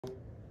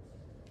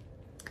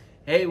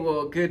Hey,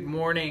 well, good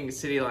morning,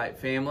 City Light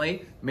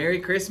family. Merry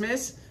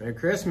Christmas. Merry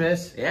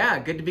Christmas. Yeah,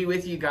 good to be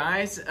with you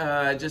guys.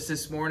 Just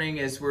this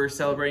morning as we're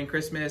celebrating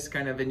Christmas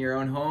kind of in your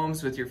own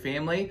homes with your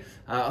family.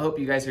 I hope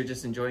you guys are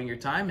just enjoying your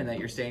time and that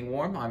you're staying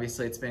warm.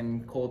 Obviously, it's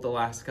been cold the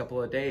last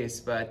couple of days,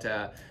 but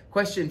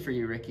question for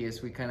you, Ricky,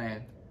 as we kind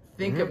of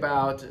think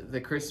about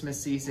the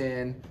Christmas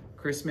season,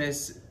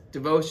 Christmas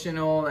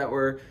devotional that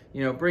we're,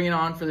 bringing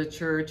on for the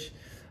church.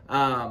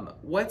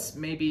 What's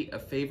maybe a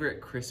favorite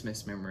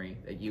Christmas memory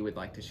that you would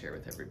like to share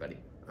with everybody?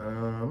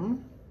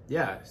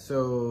 Yeah,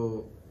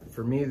 so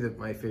for me,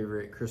 my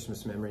favorite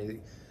Christmas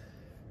memory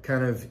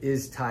kind of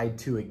is tied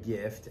to a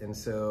gift. And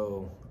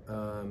so,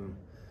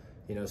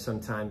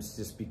 sometimes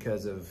just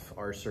because of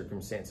our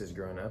circumstances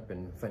growing up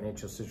and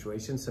financial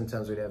situations,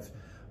 sometimes we'd have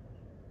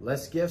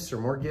less gifts or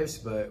more gifts.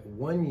 But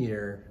one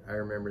year I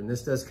remember, and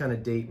this does kind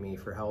of date me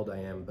for how old I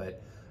am,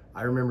 but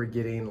I remember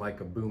getting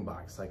like a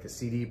boombox, like a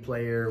CD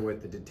player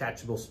with the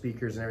detachable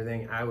speakers and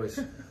everything. I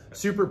was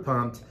super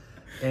pumped,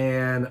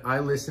 and I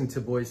listened to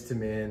Boyz II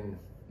Men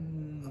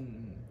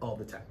all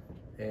the time.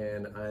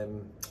 And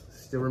I'm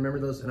still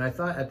remember those. And I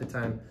thought at the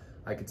time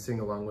I could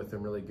sing along with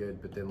them really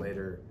good, but then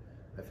later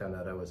I found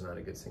out I was not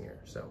a good singer.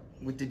 So,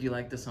 Did you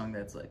like the song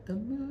that's like, the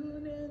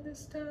moon and the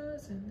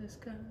stars in the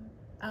sky,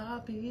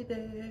 I'll be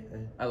there?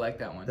 I like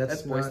that one.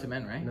 That's Boyz II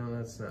Men, right? No,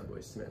 that's not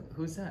Boyz II Men.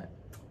 Who's that?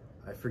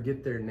 I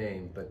forget their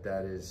name, but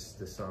that is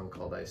the song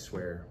called "I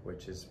Swear,"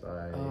 which is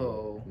by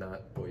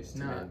not Boyz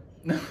II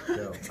Men.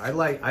 No,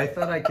 I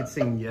thought I could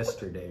sing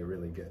 "Yesterday"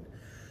 really good.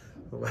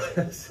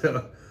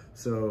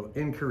 so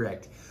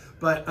incorrect.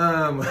 But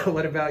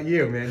what about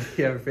you, man? Do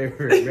you have a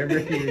favorite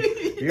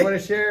memory you want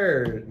to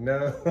share? Or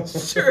no.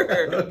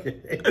 Sure.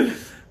 Okay.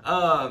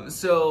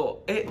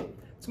 So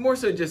it's more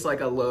so just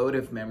like a load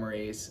of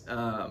memories.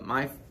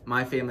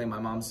 My family, my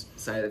mom's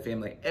side of the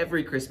family,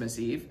 every Christmas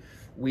Eve,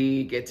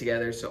 we get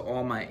together. So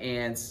all my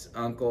aunts,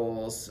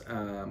 uncles,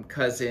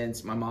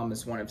 cousins, my mom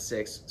is one of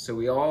 6. So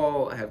we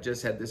all have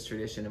just had this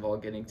tradition of all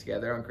getting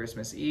together on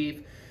Christmas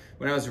Eve.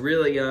 When I was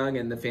really young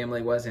and the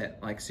family wasn't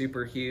like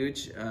super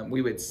huge,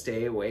 we would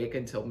stay awake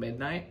until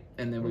midnight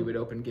and then we would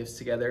open gifts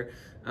together.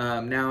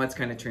 Now it's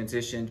kind of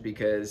transitioned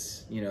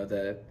because,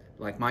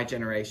 my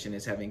generation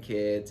is having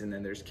kids and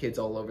then there's kids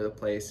all over the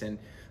place. And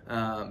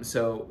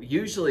so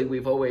usually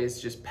we've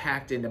always just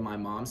packed into my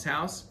mom's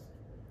house.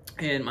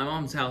 And my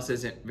mom's house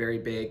isn't very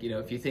big.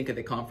 If you think of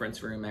the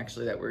conference room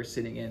actually that we're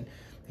sitting in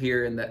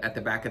here at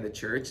the back of the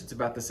church, it's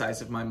about the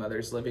size of my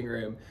mother's living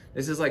room.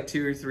 This is like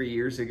 2 or 3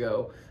 years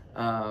ago.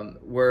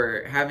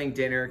 We're having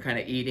dinner, kind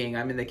of eating.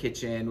 I'm in the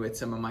kitchen with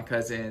some of my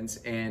cousins,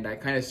 and I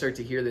kind of start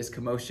to hear this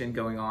commotion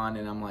going on,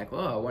 and I'm like,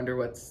 I wonder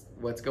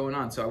what's going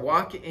on. So I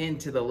walk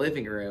into the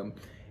living room,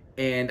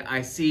 and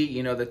I see,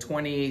 the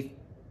 20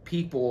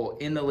 people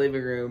in the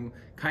living room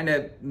kind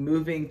of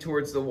moving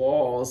towards the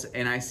walls,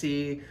 and I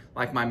see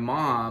like my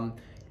mom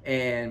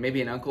and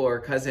maybe an uncle or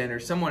a cousin or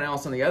someone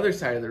else on the other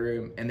side of the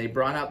room, and they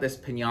brought out this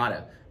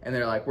piñata, and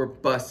they're like, we're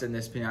busting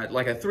this piñata,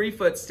 like a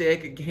 3-foot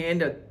stick,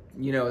 hand a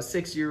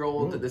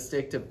 6-year-old to the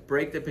stick to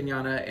break the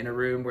piñata in a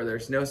room where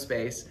there's no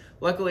space.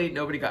 Luckily,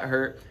 nobody got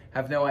hurt.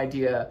 Have no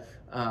idea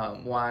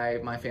why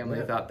my family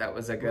thought that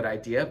was a good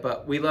idea,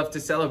 but we love to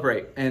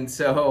celebrate. And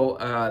so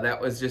that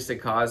was just a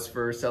cause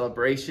for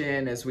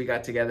celebration as we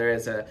got together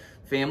as a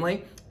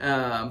family.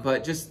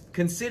 But just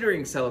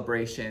considering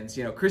celebrations,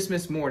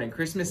 Christmas morning,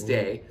 Christmas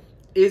Day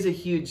is a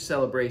huge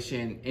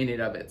celebration in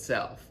and of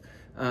itself.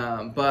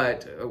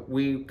 But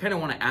we kind of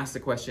want to ask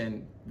the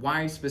question,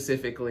 why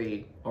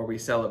specifically are we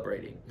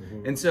celebrating?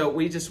 And so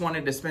we just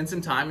wanted to spend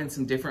some time in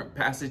some different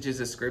passages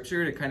of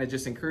scripture to kind of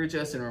just encourage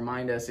us and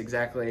remind us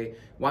exactly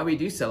why we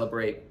do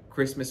celebrate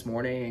Christmas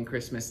morning and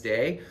Christmas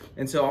Day.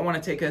 And so I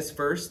want to take us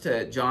first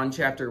to John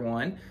chapter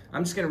 1.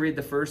 I'm just going to read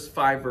the first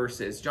 5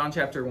 verses. John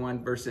chapter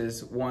 1,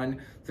 verses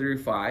 1 through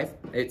 5.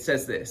 It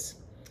says this: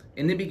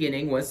 "In the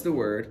beginning was the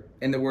Word,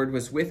 and the Word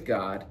was with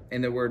God,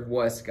 and the Word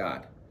was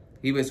God.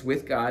 He was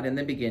with God in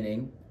the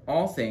beginning.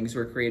 All things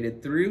were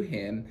created through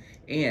him,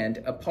 and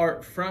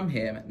apart from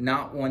him,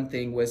 not one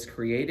thing was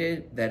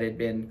created that had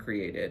been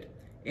created.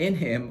 In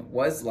him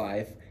was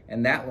life,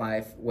 and that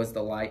life was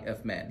the light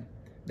of men.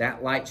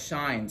 That light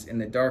shines in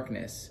the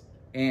darkness,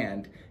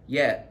 and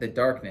yet the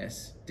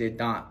darkness did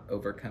not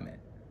overcome it."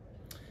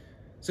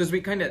 So as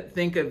we kind of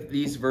think of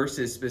these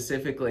verses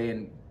specifically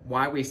and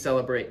why we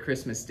celebrate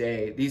Christmas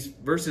Day, these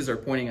verses are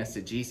pointing us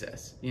to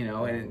Jesus,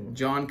 and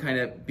John kind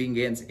of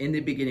begins, in the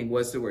beginning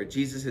was the Word.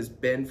 Jesus has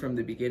been from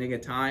the beginning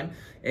of time,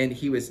 and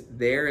he was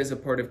there as a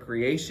part of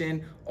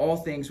creation. All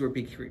things were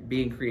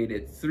being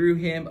created through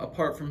him.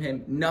 Apart from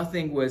him,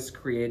 nothing was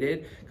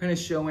created, kind of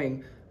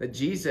showing that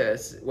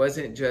Jesus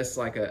wasn't just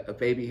like a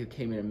baby who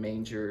came in a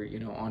manger,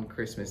 on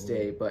Christmas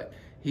Day, but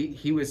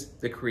he was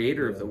the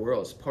creator of the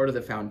world. It's part of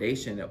the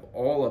foundation of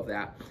all of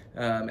that.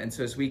 And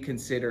so as we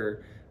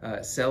consider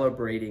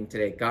celebrating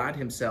today, God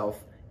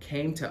himself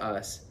came to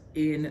us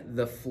in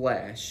the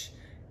flesh,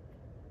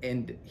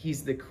 and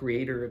he's the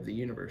creator of the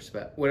universe.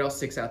 But what else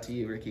sticks out to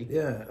you, Ricky?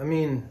 Yeah, I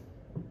mean,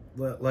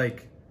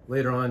 like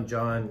later on,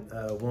 John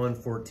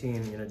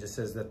 1:14, just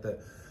says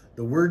that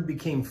the Word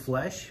became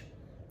flesh.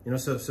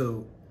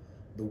 So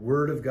the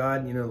Word of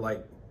God,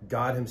 like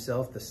God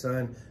himself, the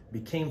Son,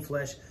 became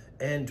flesh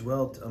and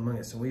dwelt among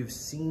us. And we've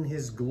seen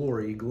his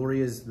glory.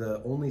 Glory is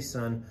the only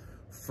Son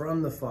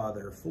from the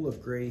Father, full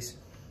of grace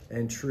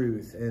and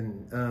truth.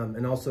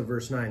 And also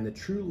verse 9, the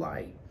true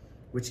light,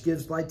 which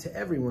gives light to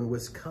everyone,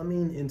 was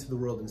coming into the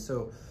world. And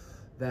so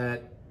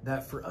that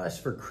for us,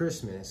 for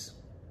Christmas,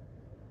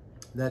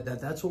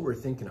 that's what we're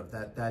thinking of,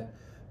 that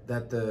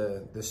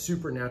the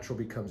supernatural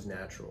becomes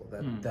natural,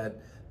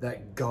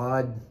 that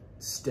God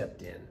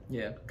stepped in.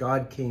 Yeah.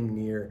 God came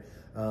near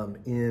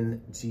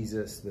in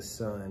Jesus the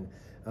Son.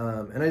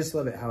 And I just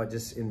love it how it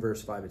just in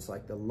verse 5, it's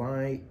like the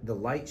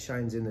light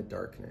shines in the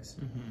darkness,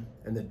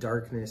 and the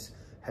darkness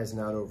has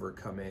not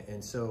overcome it.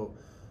 And so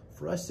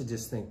for us to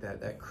just think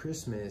that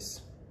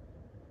Christmas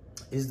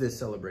is this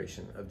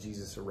celebration of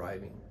Jesus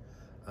arriving,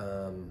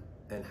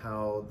 and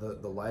how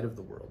the light of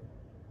the world,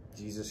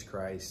 Jesus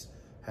Christ,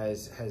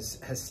 has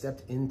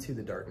stepped into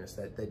the darkness,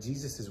 that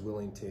Jesus is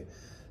willing to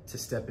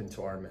step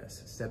into our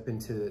mess, step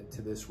into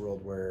this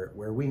world where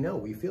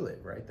we feel it,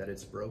 right? That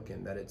it's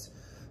broken,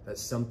 that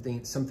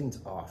something's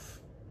off,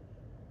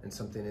 and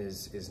something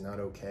is not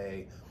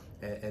okay,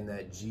 and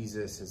that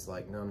Jesus is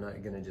like, no, I'm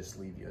not going to just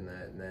leave you in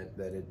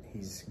that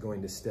he's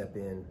going to step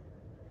in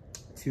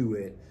to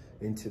it,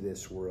 into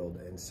this world.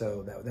 And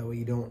so that way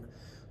you don't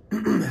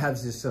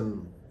have just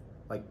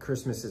like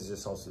Christmas is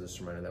just also this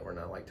reminder that we're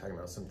not like talking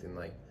about something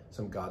like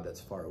some God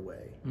that's far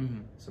away,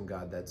 some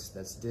God that's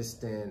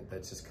distant,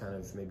 that's just kind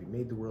of maybe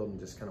made the world and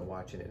just kind of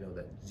watching it. Know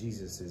that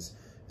Jesus is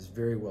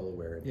very well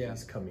aware and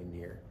he's coming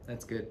near.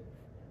 That's good.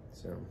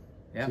 So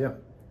yeah.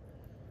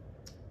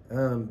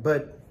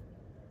 But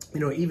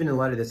even in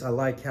light of this, I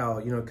like how,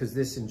 because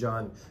this in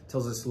John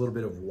tells us a little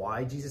bit of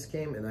why Jesus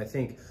came. And I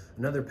think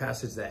another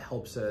passage that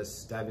helps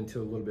us dive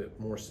into a little bit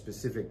more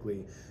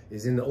specifically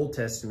is in the Old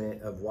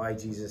Testament of why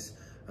Jesus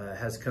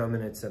has come,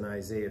 and it's in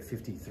Isaiah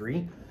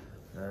 53.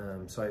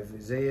 So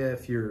Isaiah,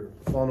 if you're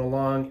following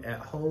along at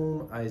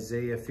home,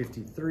 Isaiah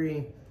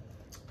 53,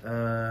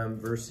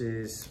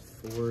 verses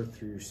 4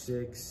 through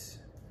 6.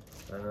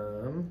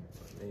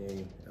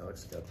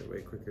 Alex got there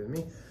way quicker than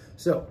me.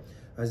 So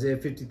Isaiah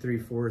 53,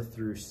 4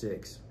 through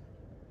 6.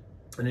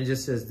 And it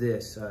just says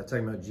this,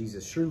 talking about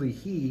Jesus. Surely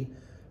he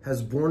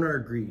has borne our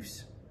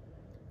griefs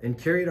and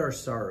carried our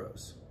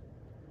sorrows.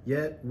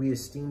 Yet we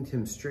esteemed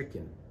him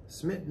stricken,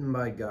 smitten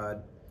by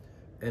God,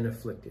 and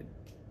afflicted.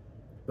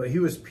 But he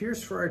was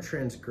pierced for our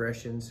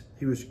transgressions.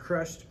 He was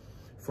crushed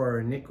for our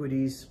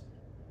iniquities.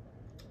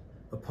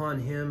 Upon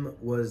him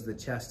was the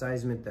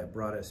chastisement that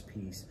brought us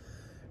peace.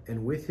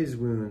 And with his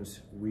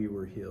wounds we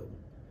were healed.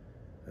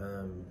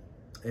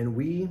 And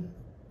we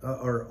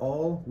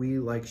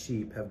like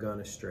sheep have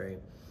gone astray.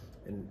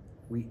 And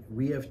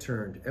we have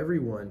turned every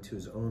one to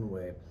his own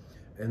way.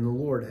 And the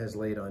Lord has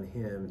laid on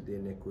him the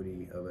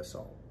iniquity of us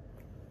all.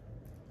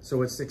 So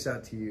what sticks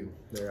out to you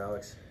there,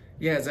 Alex?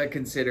 Yeah, as I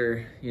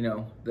consider,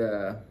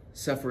 the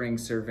suffering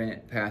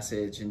servant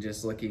passage and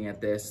just looking at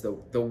this, the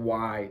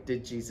why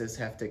did Jesus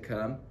have to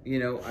come?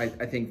 I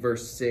think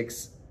verse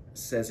 6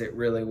 says it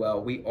really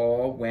well. We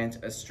all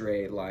went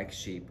astray like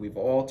sheep. We've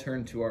all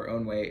turned to our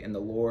own way, and the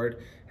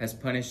Lord has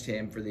punished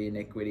him for the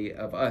iniquity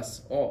of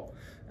us all.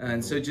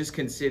 And so just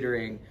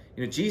considering,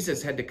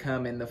 Jesus had to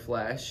come in the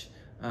flesh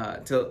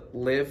to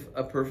live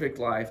a perfect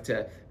life,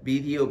 to be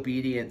the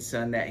obedient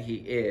son that he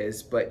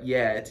is, but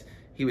yet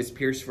he was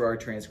pierced for our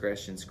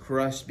transgressions,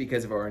 crushed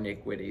because of our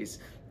iniquities.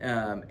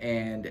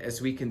 And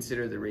as we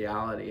consider the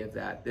reality of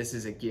that, this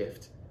is a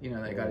gift.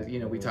 That God,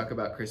 we talk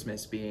about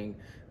Christmas being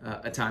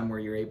a time where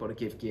you're able to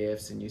give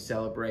gifts and you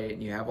celebrate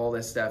and you have all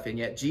this stuff. And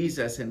yet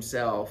Jesus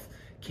himself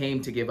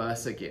came to give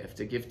us a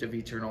gift of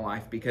eternal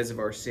life because of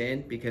our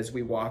sin, because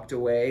we walked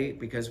away,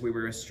 because we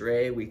were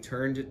astray. We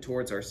turned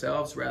towards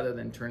ourselves rather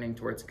than turning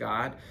towards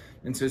God.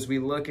 And so as we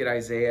look at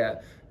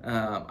Isaiah,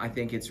 I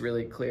think it's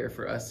really clear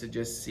for us to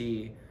just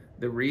see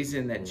the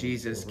reason that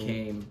Jesus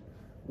came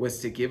was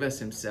to give us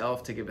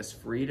himself, to give us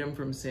freedom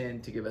from sin,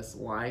 to give us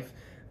life.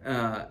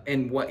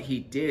 And what he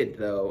did,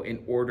 though,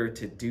 in order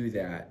to do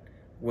that,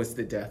 was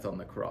the death on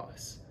the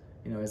cross.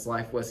 His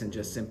life wasn't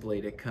just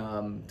simply to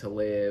come to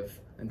live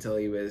until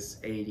he was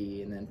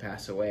 80 and then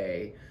pass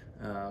away,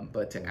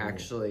 but to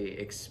actually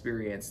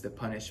experience the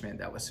punishment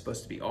that was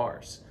supposed to be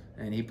ours.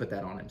 And he put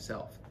that on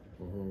himself.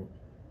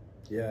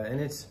 Yeah,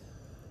 and it's,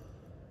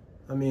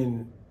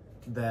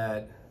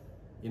 that,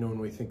 when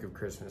we think of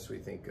Christmas, we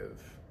think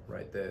of,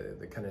 right,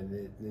 the kind of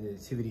the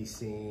nativity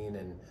scene,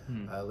 and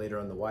later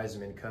on the wise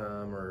men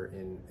come, or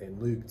in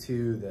Luke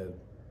 2,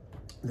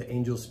 the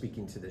angel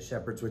speaking to the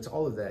shepherds, which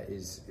all of that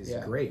is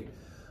great.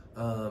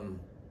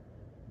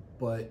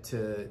 But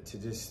to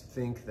just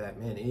think that,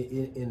 man,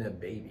 in a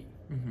baby,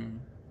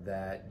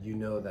 that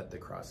that the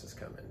cross is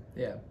coming.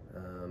 Yeah.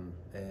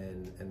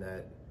 And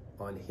that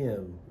on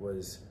him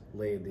was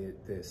laid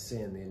the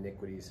sin, the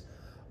iniquities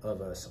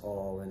of us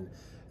all.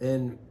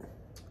 And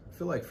I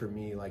feel like for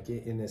me, like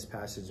in this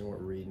passage and what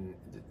we're reading,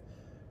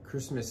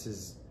 Christmas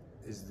is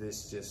is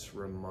this just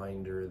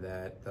reminder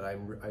that I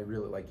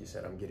really, like you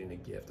said, I'm getting a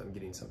gift. I'm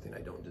getting something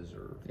I don't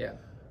deserve. Yeah.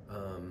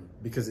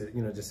 Because it,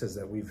 just says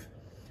that we've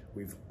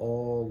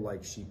all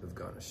like sheep have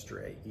gone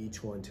astray,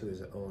 each one to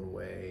his own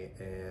way,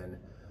 and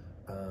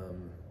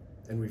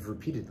we've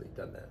repeatedly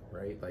done that,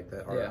 right? Like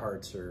that our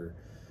hearts are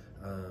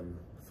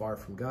far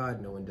from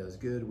God. No one does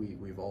good.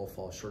 We've all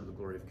fall short of the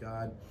glory of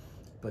God.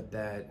 But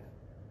that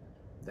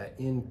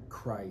in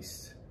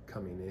Christ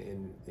coming,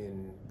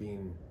 in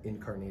being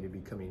incarnated,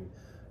 becoming,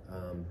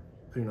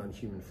 putting on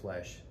human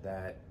flesh,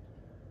 that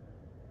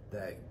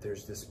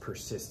there's this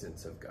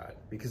persistence of God.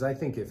 Because I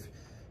think if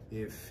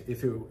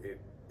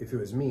it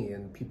was me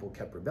and people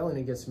kept rebelling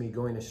against me,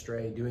 going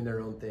astray, doing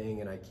their own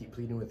thing, and I keep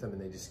pleading with them and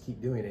they just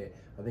keep doing it,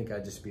 I think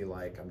I'd just be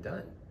like, I'm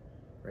done,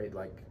 right?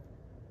 Like,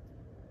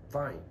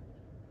 fine,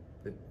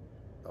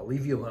 I'll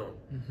leave you alone.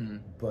 Mm-hmm.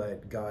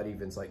 But God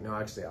even's like, no,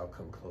 actually, I'll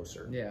come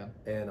closer. Yeah.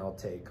 And I'll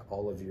take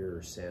all of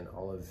your sin,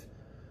 all of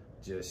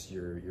just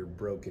your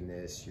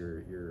brokenness,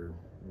 your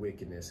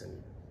wickedness,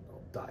 and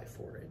I'll die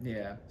for it.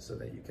 Yeah. So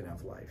that you can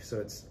have life. So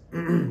it's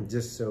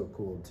just so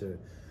cool to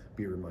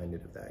be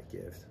reminded of that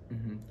gift.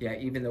 Mm-hmm. Yeah,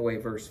 even the way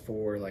verse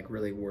 4 like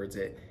really words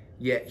it.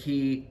 Yet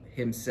he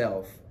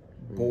himself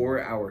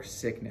bore our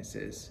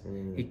sicknesses.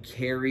 He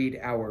carried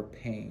our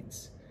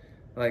pains.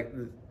 Like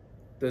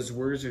those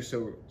words are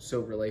so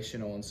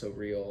relational and so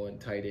real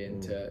and tied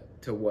into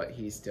to what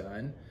he's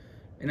done.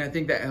 And I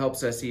think that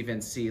helps us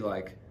even see,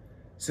 like,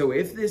 so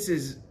if this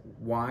is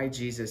why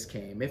Jesus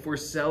came, if we're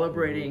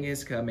celebrating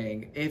his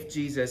coming, if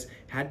Jesus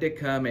had to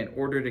come in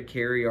order to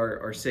carry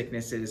our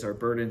sicknesses, our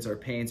burdens, our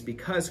pains,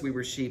 because we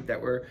were sheep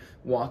that were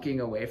walking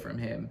away from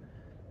him,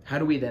 how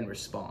do we then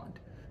respond?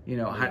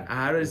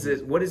 How does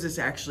this, what does this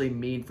actually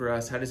mean for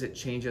us? How does it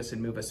change us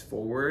and move us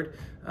forward?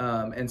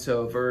 And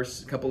so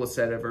a couple of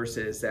set of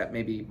verses that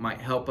maybe might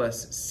help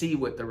us see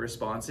what the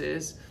response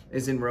is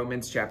in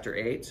Romans chapter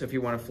 8. So if you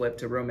want to flip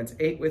to Romans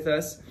 8 with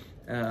us,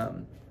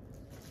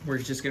 we're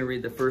just going to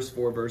read the first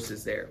 4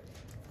 verses there.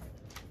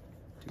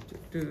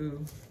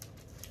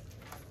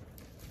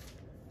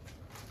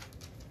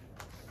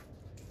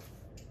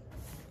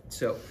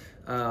 So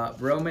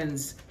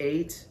Romans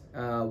 8,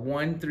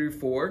 1 through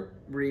 4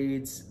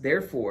 reads,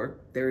 "Therefore,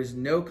 there is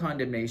no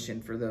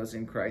condemnation for those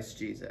in Christ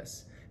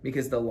Jesus,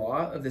 because the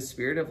law of the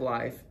Spirit of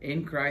life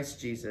in Christ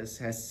Jesus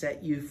has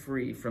set you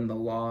free from the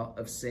law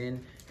of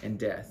sin and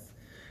death.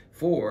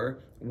 For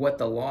what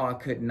the law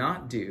could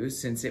not do,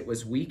 since it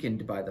was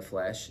weakened by the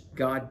flesh,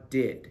 God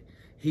did.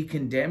 He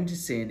condemned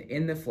sin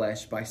in the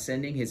flesh by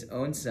sending his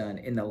own Son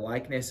in the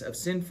likeness of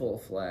sinful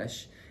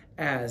flesh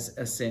as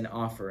a sin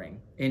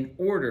offering, in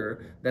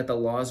order that the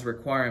law's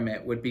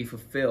requirement would be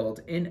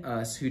fulfilled in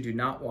us who do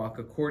not walk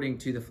according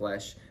to the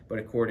flesh, but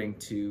according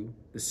to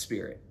the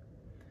Spirit."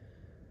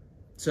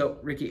 So,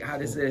 Ricky, how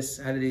do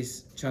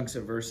these chunks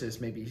of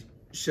verses maybe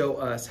show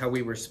us how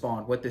we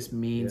respond, what this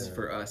means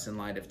for us in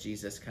light of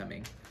Jesus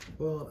coming?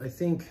 Well, I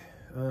think,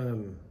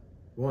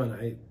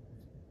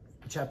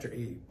 chapter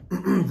 8,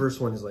 verse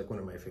 1 is like one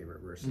of my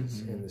favorite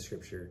verses in the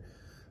scripture,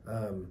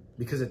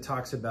 because it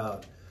talks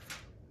about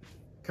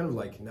kind of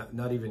like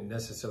not even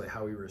necessarily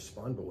how we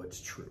respond, but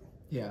what's true.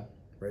 Yeah.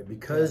 Right?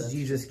 Because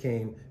Jesus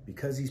came,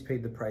 because he's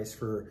paid the price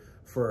for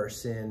our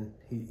sin,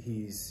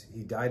 he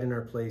died in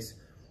our place.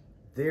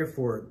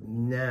 Therefore,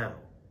 now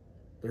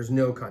there's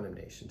no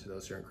condemnation to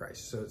those who are in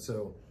Christ.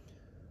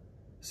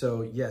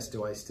 So yes,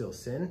 do I still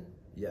sin?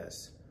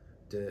 Yes.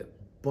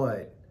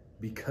 But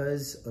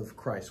because of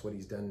Christ, what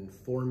he's done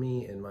for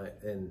me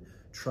and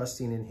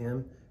trusting in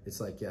him, it's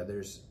like,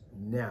 there's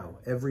now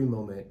every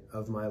moment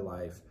of my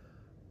life,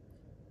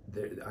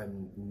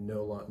 I'm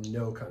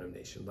no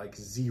condemnation, like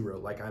zero.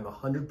 Like I'm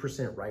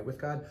 100% right with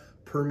God,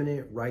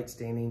 permanent right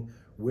standing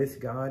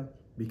with God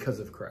because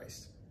of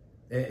Christ.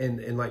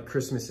 And like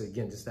Christmas,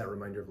 again, just that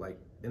reminder of like,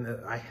 and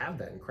I have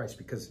that in Christ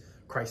because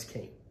Christ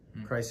came,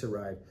 Christ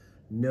arrived,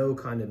 no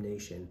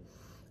condemnation.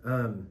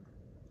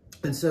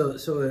 And so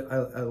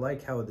I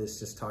like how this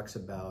just talks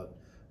about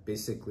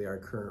basically our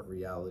current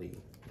reality,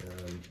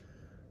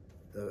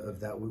 of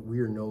that we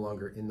are no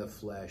longer in the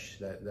flesh,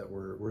 that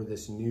we're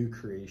this new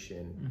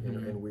creation,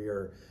 and we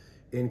are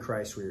in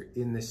Christ, we are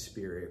in the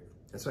Spirit.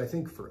 And so I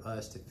think for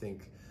us to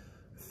think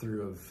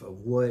through of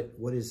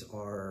what is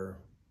our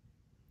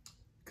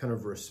kind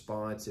of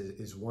response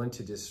is one,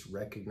 to just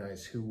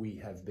recognize who we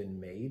have been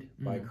made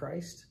by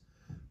Christ.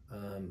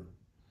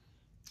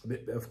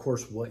 Of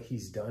course, what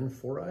he's done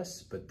for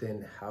us, but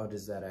then how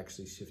does that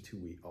actually shift who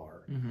we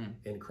are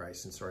in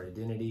Christ, and so our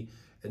identity.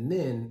 And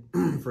then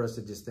for us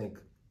to just think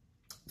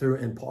through,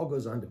 and Paul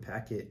goes on to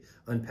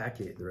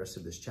unpack it the rest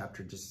of this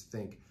chapter, just to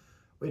think,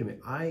 wait a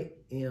minute, I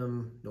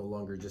am no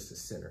longer just a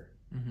sinner.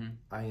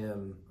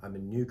 I'm a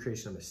new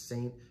creation, I'm a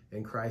saint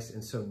in Christ.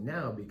 And so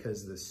now,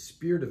 because the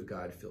Spirit of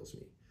God fills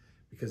me,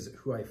 because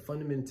who I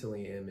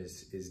fundamentally am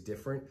is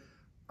different,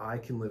 I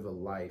can live a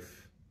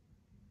life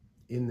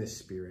in the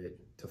Spirit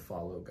to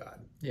follow God.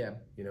 Yeah.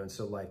 And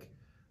so like,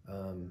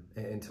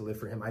 and to live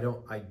for him.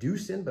 I do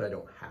sin, but I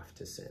don't have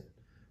to sin.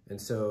 And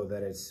so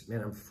that it's,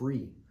 man, I'm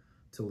free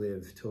to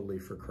live totally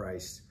for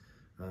Christ.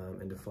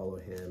 and to follow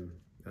him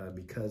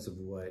because of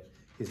what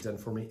he's done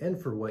for me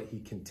and for what he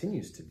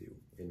continues to do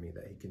in me,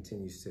 that he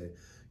continues to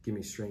give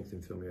me strength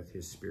and fill me with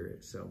his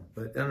spirit. So,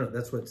 but I don't know,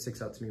 that's what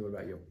sticks out to me. What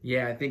about you?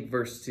 Yeah, I think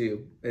verse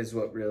 2 is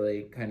what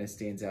really kind of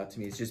stands out to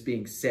me. It's just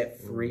being set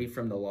free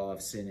from the law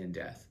of sin and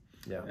death.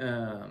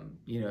 Yeah.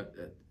 You know,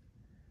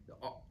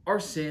 our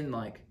sin,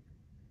 like,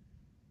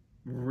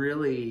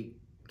 really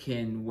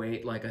can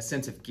wait, like a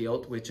sense of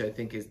guilt, which I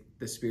think is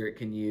the Spirit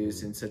can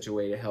use in such a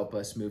way to help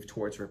us move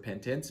towards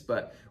repentance.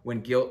 But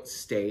when guilt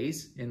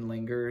stays and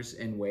lingers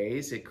in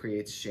ways, it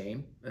creates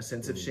shame, a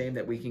sense of shame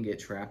that we can get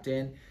trapped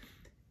in.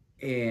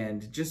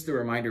 And just the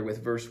reminder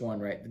with verse 1,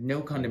 right? No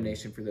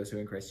condemnation for those who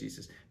are in Christ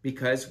Jesus,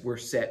 because we're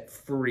set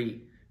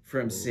free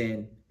from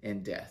sin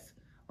and death.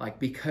 Like,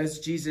 because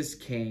Jesus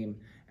came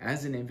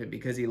as an infant,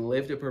 because he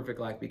lived a perfect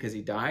life, because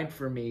he died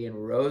for me and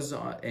rose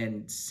on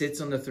and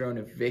sits on the throne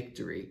of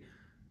victory,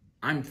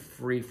 I'm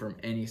free from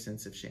any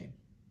sense of shame.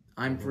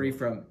 I'm free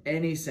from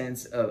any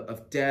sense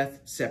of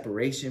death,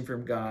 separation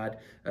from God,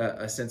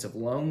 a sense of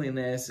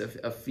loneliness,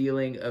 a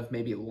feeling of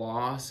maybe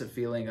loss, a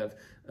feeling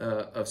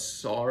of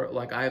sorrow.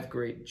 Like, I have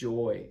great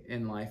joy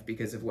in life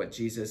because of what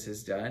Jesus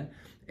has done,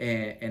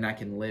 and I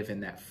can live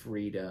in that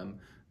freedom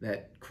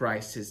that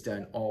Christ has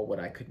done all what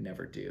I could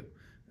never do.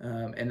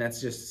 And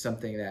that's just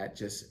something that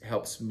just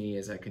helps me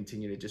as I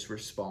continue to just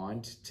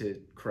respond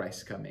to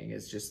Christ's coming,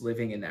 is just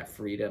living in that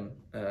freedom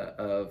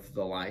of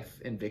the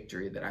life and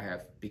victory that I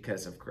have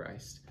because of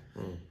Christ.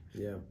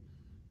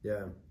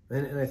 Yeah.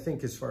 And I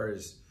think as far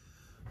as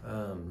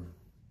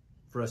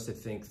for us to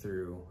think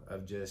through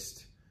of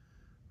just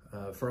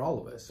for all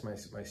of us,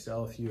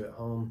 myself, you at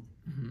home,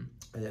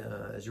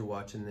 as you're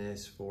watching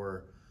this,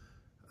 for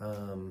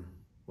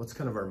what's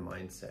kind of our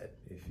mindset,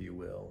 if you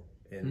will,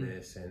 in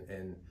this,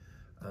 and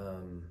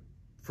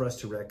for us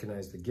to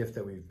recognize the gift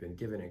that we've been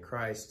given in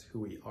Christ, who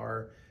we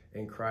are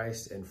in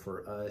Christ, and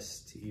for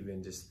us to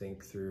even just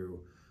think through,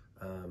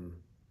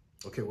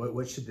 okay,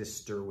 what should this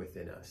stir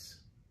within us?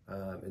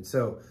 And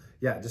so,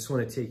 yeah, just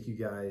want to take you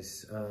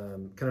guys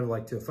kind of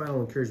like to a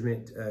final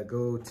encouragement.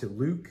 Go to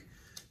Luke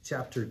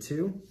chapter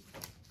 2.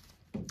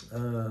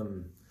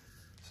 So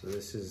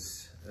this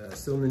is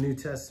still in the New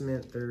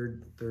Testament,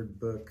 third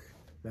book,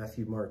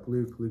 Matthew, Mark,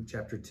 Luke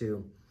chapter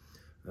 2.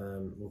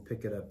 We'll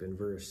pick it up in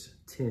verse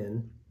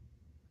 10.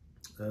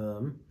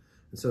 And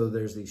so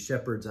there's these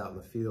shepherds out in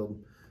the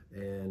field,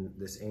 and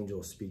this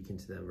angel speaking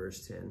to them,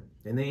 verse 10.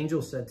 And the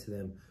angel said to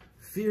them,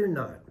 "Fear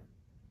not,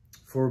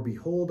 for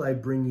behold, I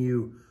bring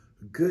you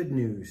good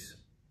news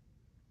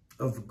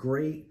of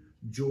great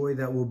joy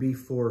that will be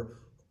for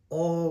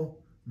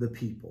all the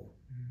people."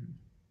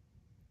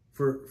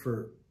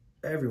 For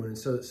everyone. And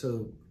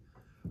so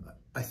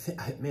I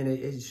think, man,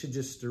 it should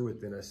just stir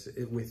within us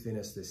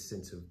this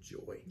sense of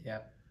joy. Yeah.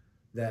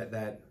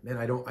 That man,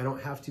 I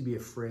don't have to be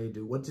afraid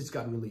to, what does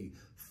God really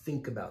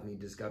think about me?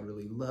 Does God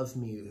really love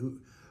me?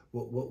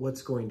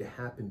 What's going to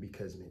happen?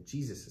 Because, man,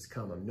 Jesus has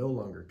come. I'm no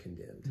longer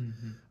condemned.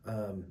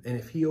 And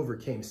if he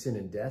overcame sin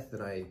and death,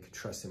 then I could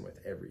trust him with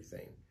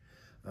everything.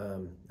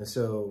 And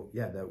so,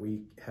 yeah, that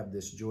we have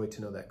this joy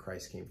to know that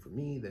Christ came for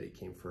me, that he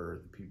came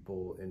for the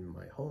people in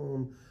my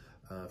home,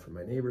 for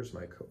my neighbors,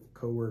 my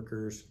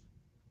co-workers.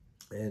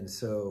 And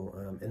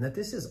so, and that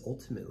this is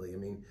ultimately, I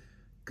mean,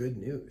 good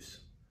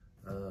news.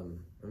 I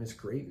mean, it's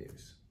great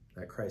news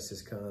that Christ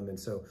has come. And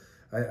so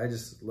I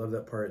just love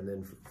that part. And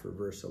then for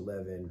verse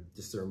 11,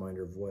 just a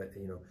reminder of what,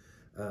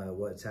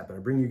 what's happened.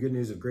 I bring you good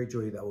news of great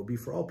joy that will be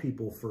for all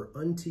people, for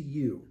unto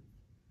you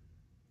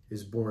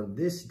is born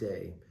this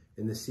day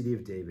in the city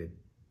of David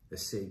a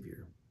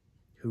Savior,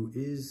 who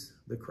is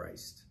the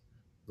Christ,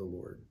 the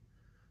Lord.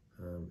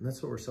 And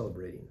that's what we're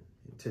celebrating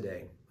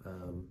today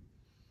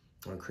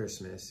on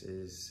Christmas,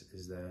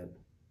 is that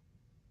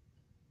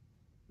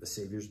the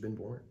Savior's been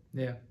born.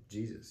 Yeah.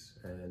 Jesus.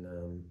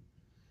 And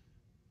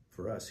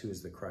for us, who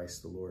is the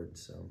Christ, the Lord.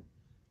 So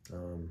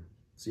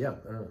yeah,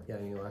 I don't know. Yeah,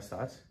 any last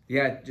thoughts?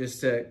 Yeah,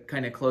 just to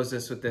kind of close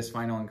this with this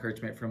final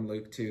encouragement from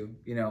Luke 2.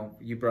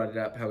 You brought it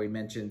up, how he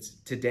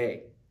mentions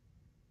today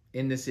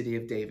in the city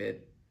of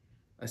David,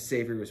 a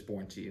Savior was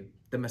born to you.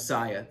 The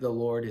Messiah, the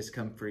Lord, has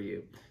come for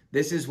you.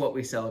 This is what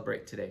we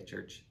celebrate today,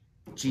 church.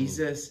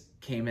 Jesus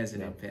came as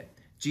an infant.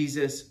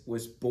 Jesus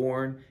was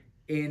born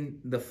in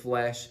the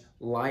flesh.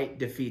 Light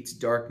defeats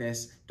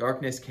darkness.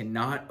 Darkness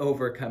cannot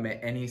overcome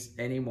it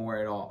anymore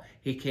at all.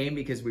 He came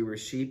because we were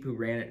sheep who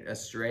ran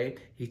astray.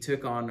 He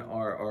took on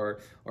our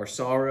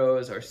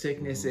sorrows, our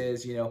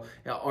sicknesses,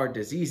 our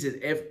diseases,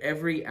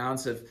 every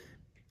ounce of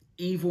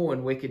evil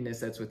and wickedness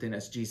that's within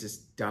us. Jesus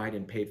died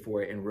and paid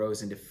for it and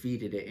rose and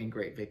defeated it in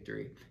great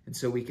victory. And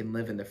so we can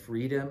live in the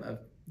freedom of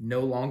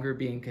no longer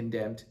being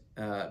condemned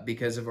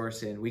because of our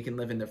sin. We can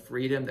live in the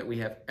freedom that we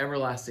have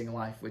everlasting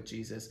life with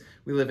Jesus.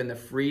 We live in the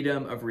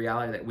freedom of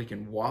reality that we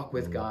can walk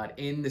with God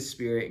in the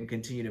Spirit and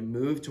continue to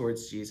move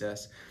towards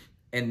Jesus.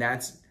 And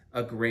that's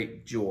a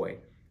great joy.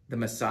 The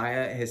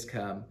Messiah has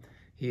come.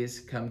 He has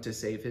come to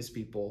save his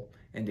people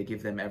and to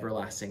give them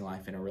everlasting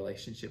life in a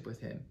relationship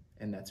with him.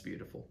 And that's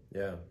beautiful.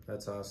 Yeah,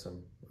 that's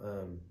awesome.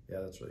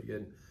 Yeah, that's really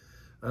good.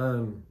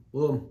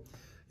 Well,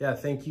 yeah,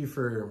 thank you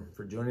for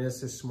joining us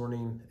this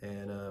morning.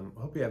 And I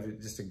hope you have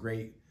just a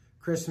great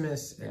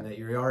Christmas and that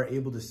you are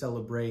able to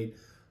celebrate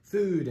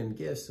food and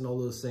gifts and all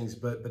those things,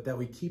 but that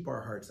we keep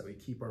our hearts, that we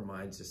keep our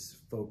minds just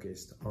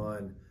focused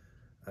on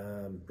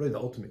really the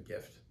ultimate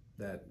gift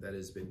that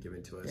has been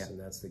given to us, and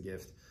that's the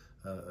gift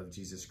of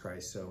Jesus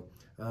Christ. So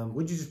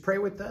would you just pray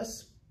with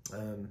us?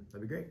 That'd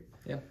be great.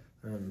 Yeah.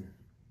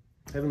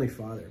 Heavenly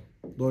Father,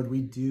 Lord,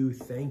 we do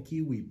thank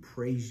you. We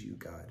praise you,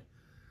 God.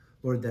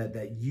 Lord,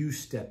 that you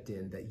stepped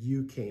in, that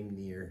you came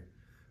near.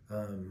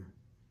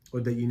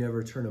 Lord, that you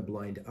never turn a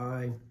blind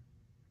eye.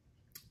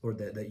 Lord,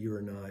 that you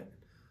are not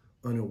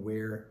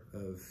unaware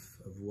of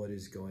what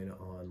is going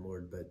on,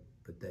 Lord, but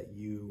that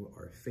you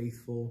are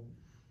faithful,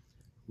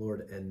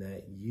 Lord, and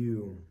that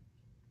you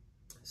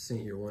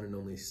sent your one and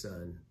only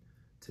Son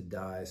to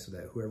die so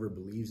that whoever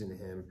believes in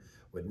him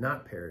would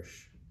not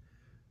perish,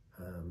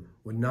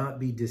 would not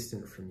be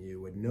distant from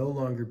you, would no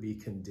longer be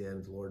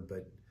condemned, Lord,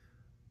 but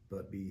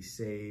be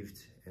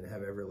saved and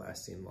have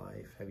everlasting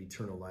life, have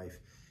eternal life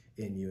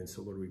in you. And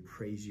so, Lord, we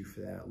praise you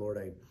for that.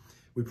 Lord,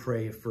 we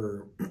pray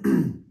for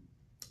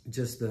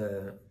just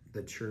the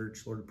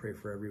church. Lord, we pray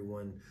for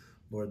everyone,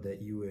 Lord,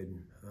 that you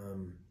would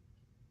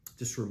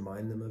just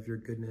remind them of your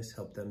goodness,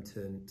 help them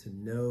to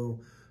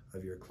know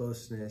of your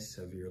closeness,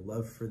 of your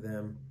love for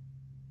them.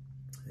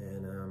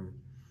 And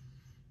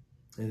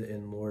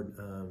Lord,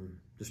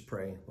 just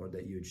pray, Lord,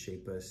 that you would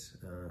shape us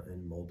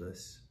and mold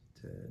us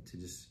to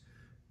just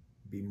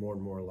be more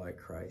and more like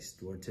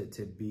Christ, Lord, to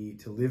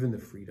live in the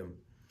freedom,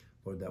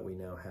 Lord, that we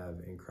now have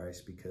in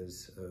Christ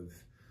because of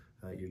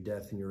your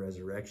death and your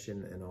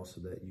resurrection, and also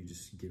that you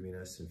just giving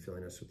us and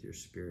filling us with your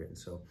Spirit. And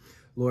so,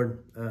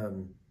 Lord,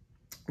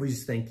 we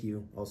just thank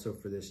you also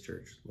for this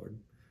church, Lord.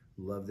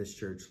 Love this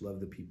church, love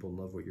the people,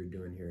 love what you're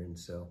doing here. And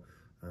so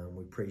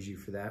we praise you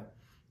for that.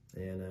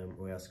 And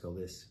we ask all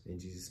this in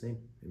Jesus' name.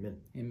 Amen.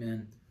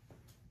 Amen.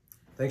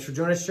 Thanks for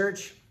joining us,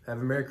 church. Have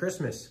a Merry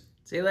Christmas.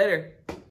 See you later.